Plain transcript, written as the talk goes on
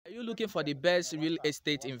looking for the best real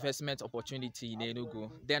estate investment opportunity in Enugu?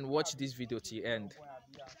 Then watch this video till end.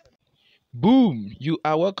 Boom! You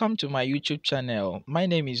are welcome to my YouTube channel. My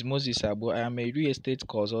name is Moses Abu. I am a real estate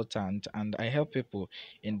consultant and I help people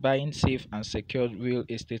in buying safe and secure real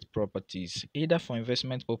estate properties, either for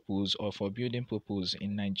investment purpose or for building purpose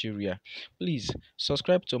in Nigeria. Please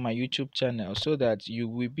subscribe to my YouTube channel so that you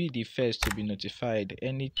will be the first to be notified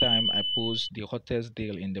anytime I post the hottest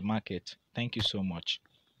deal in the market. Thank you so much.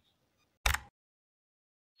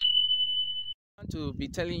 To be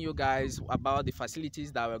telling you guys about the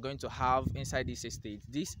facilities that we're going to have inside this estate.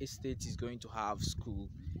 This estate is going to have school,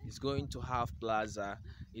 it's going to have plaza,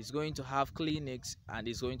 it's going to have clinics, and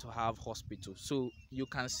it's going to have hospital. So you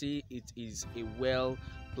can see it is a well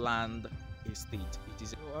planned estate. It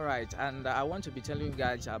is all right. And I want to be telling you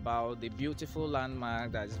guys about the beautiful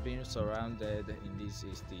landmark that is being surrounded in this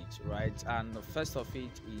estate, right? And the first of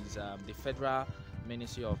it is the Federal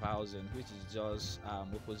Ministry of Housing, which is just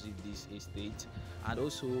opposite this estate, and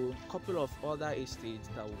also a couple of other estates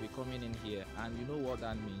that will be coming in here. And you know what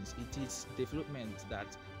that means? It is development that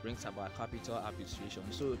brings about capital appreciation.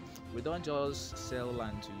 So we don't just sell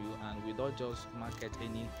land to you, and we don't just market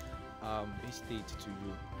any estate to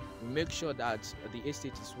you. We make sure that the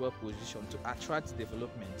estate is well positioned to attract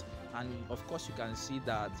development, and of course you can see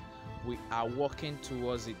that we are working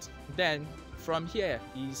towards it. Then from here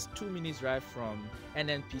is 2 minutes drive from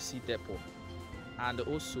NNPC depot, and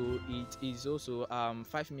also it is also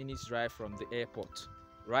 5 minutes drive from the airport,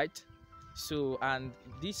 right? So, and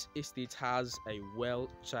this estate has a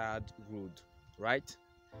well-tarred road, right?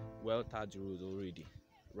 Well-tarred road already,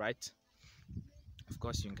 right? Of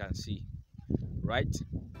course you can see, right?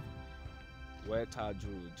 Well-tarred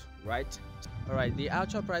road, right? All right, the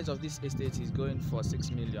actual price of this estate is going for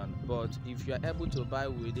 6 million, but if you are able to buy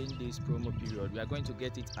within this promo period, we are going to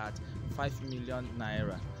get it at 5 million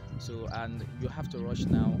naira. So, and you have to rush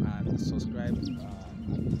now and subscribe.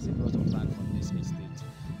 It's a lot of land from this estate.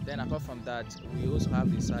 Then apart from that, we also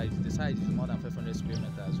have the size. The size is more than 500 square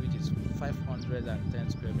meters, which is 510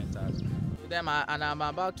 square meters. And I'm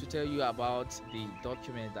about to tell you about the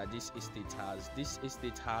document that this estate has. This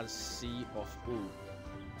estate has C of O,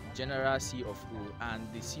 general C of O, and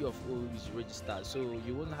the C of O is registered, so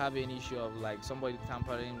you won't have any issue of like somebody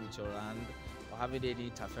tampering with your land or having any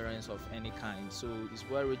interference of any kind. So it's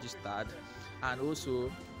well registered, and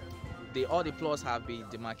also all the plots have been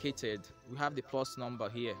demarcated. We have the plot number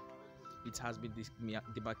here. It has been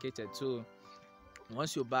demarcated, so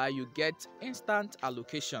once you buy, you get instant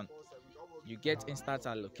allocation. You get instant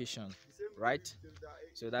allocation, right?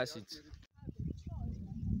 So that's it.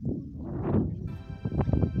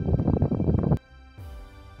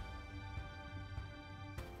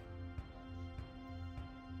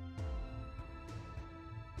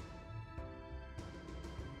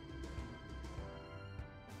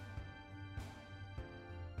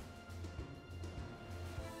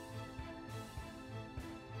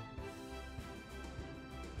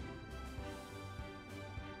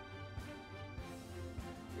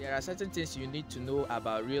 There are certain things you need to know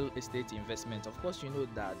about real estate investment. Of course, you know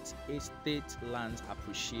that estate lands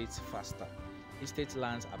appreciate faster. Estate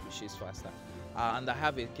lands appreciate faster. And I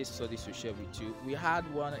have a case study to share with you. We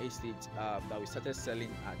had one estate that we started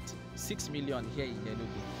selling at 6 million here in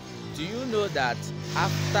Enugu. Do you know that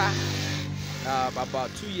after about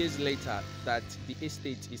 2 years later, that the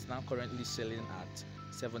estate is now currently selling at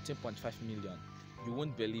 17.5 million? You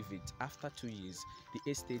won't believe it. After 2 years,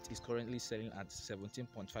 the estate is currently selling at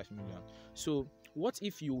 17.5 million. So what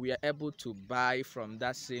if you were able to buy from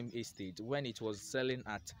that same estate when it was selling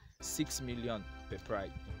at 6 million per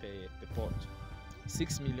plot?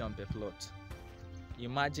 6 million per plot.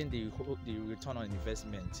 Imagine the return on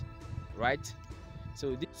investment, right?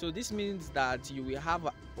 So this means that you will have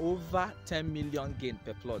over 10 million gain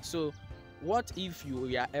per plot. So what if you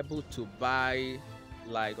were able to buy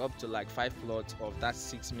like up to like 5 plots of that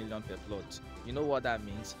 6 million per plot? You know what that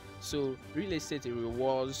means? So real estate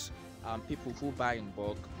rewards people who buy in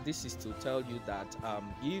bulk. This is to tell you that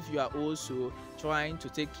if you are also trying to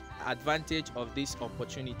take advantage of this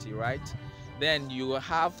opportunity, right, then you will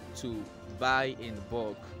have to buy in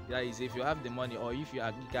bulk. That is, if you have the money, or if you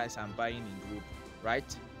guys are buying in group,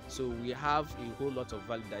 right? So we have a whole lot of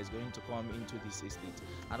value that is going to come into this estate.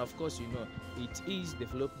 And of course, you know, it is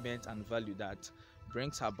development and value that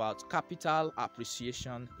brings about capital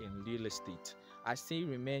appreciation in real estate. I still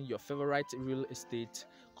remain your favorite real estate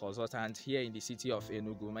consultant here in the city of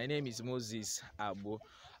Enugu. My name is Moses Abu.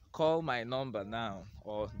 Call my number now,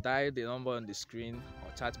 or dial the number on the screen,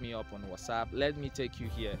 or chat me up on WhatsApp. Let me take you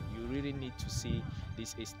here. You really need to see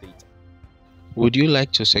this estate. Would you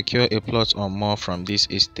like to secure a plot or more from this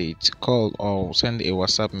estate? Call or send a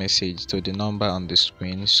WhatsApp message to the number on the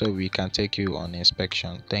screen so we can take you on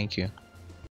inspection. Thank you.